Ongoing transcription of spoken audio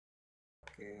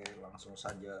Oke, langsung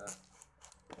saja.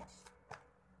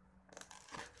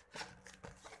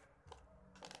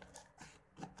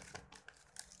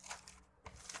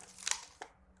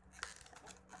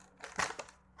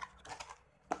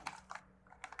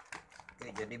 Oke,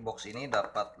 jadi box ini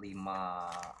dapat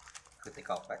 5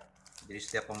 critical pack. Jadi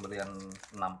setiap pembelian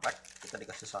 6 pack kita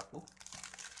dikasih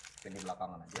 1. Ini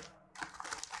belakangan aja.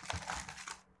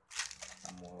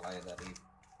 Kita mulai dari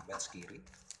batch kiri.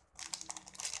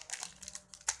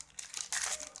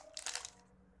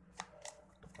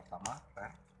 Untuk pertama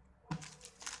rare.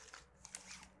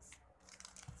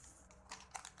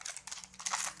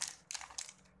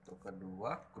 Untuk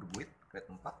kedua Gurguit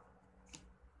grade 4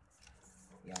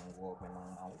 yang gue memang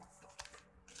mau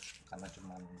karena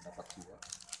cuma dapat 2.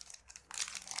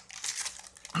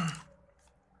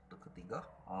 Untuk ketiga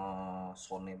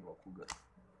Sone Blok juga.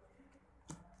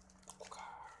 Untuk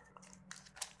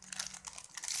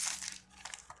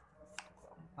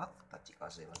keempat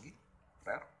Tachikaze lagi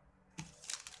rare.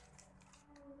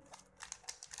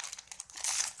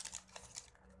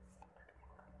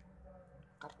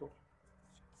 Kartu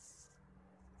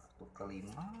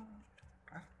kelima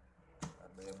rare.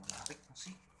 Ada yang menarik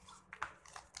masih.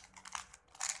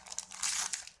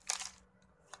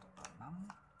 Untuk keenam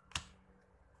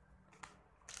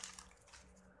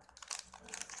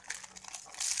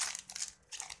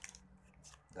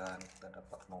dan kita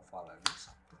dapat Nova lagi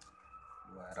 1.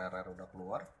 2 RR udah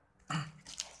keluar.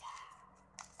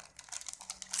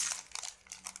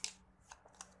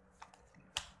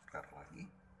 Rare lagi.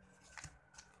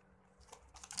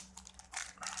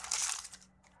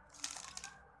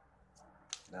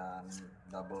 Dan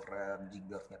double rare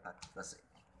Jigaknya Tachikaze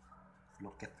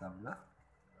Loket Gambler.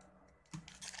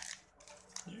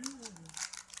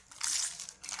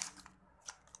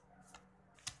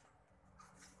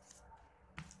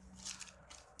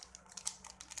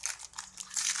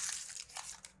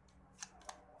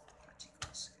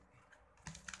 Tachikaze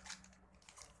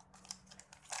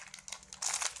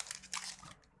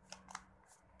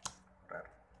rare.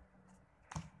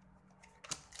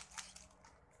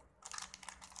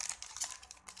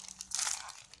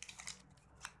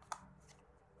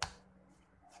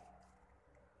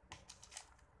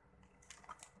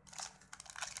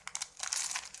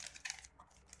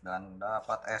 Dan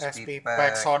dapat SP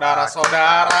pack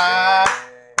saudara-saudara.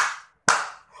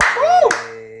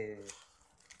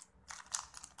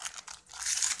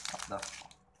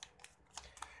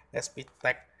 SP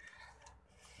pack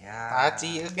ya,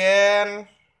 Tachi again.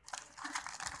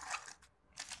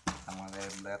 sama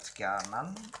blade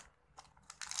kanan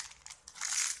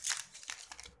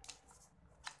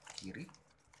kiri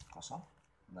kosong,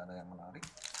 nggak ada yang menarik.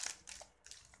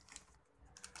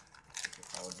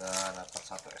 Kita udah dapat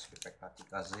 1 SP pack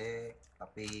Tachikaze,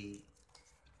 tapi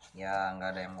ya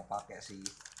nggak ada yang mau pakai sih.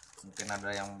 Mungkin ada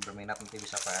yang berminat, nanti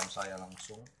bisa PM saya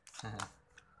langsung.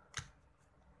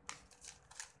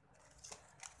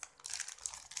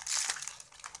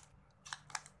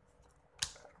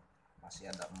 Masih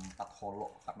ada 4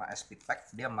 holo karena SP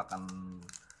pack dia makan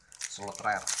slot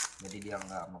rare, jadi dia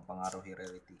nggak mempengaruhi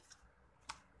rarity.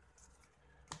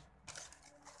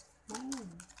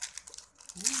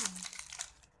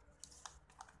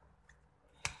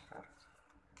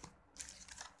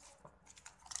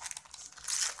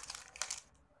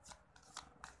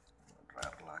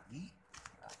 Rare lagi,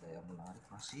 ada yang menarik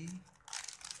masih.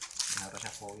 Ini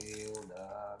harusnya foil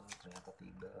dan ternyata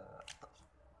tidak.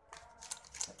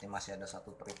 Berarti masih ada 1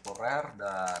 triple rare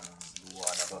dan 2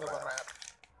 double rare.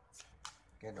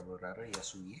 Oke, double rare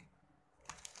Yasui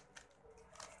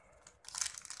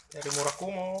Dari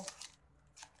Murakumo.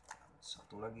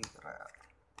 1 lagi rare.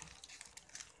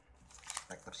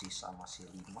 Pack tersisa masih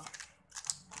 5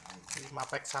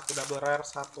 pack, 1 double rare,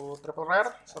 1 triple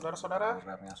rare, saudara-saudara.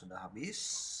 Double rare nya sudah habis.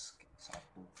 1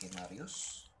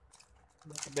 Kinarius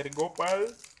Dapat dari Gopal.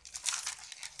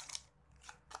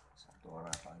 1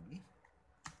 rare lagi.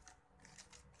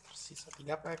 Sisa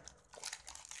 3 pack.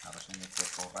 Harusnya ini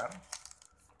triple rare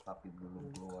tapi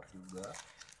belum keluar juga.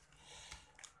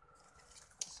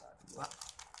 Sisa 2.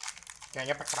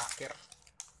 Kayaknya pack terakhir.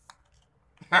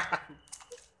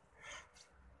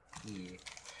 Iya,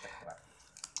 pack rare.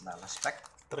 Nah, pack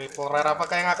Triple rare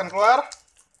apakah yang akan keluar?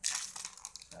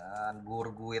 Dan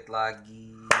Gurguit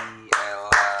lagi.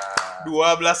 Elah,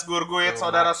 12 Gurguit,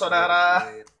 saudara-saudara.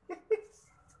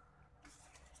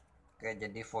 Oke,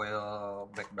 jadi foil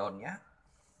breakdownnya.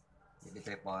 Jadi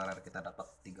triple rare kita dapat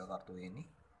 3 kartu ini.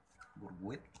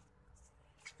 Gurguit,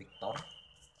 Victor,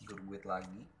 Gurguit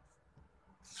lagi,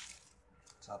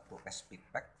 1 SP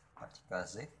pack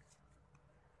Tachikaze,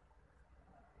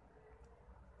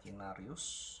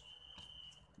 Kinarius,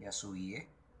 Yasuye,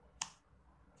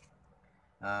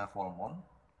 Volmon,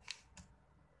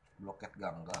 Blocket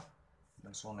Gangga,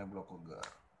 dan Sone Blokoger.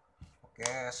 Oke,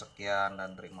 sekian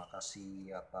dan terima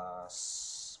kasih atas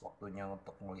waktunya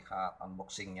untuk melihat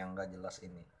unboxing yang gak jelas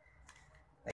ini.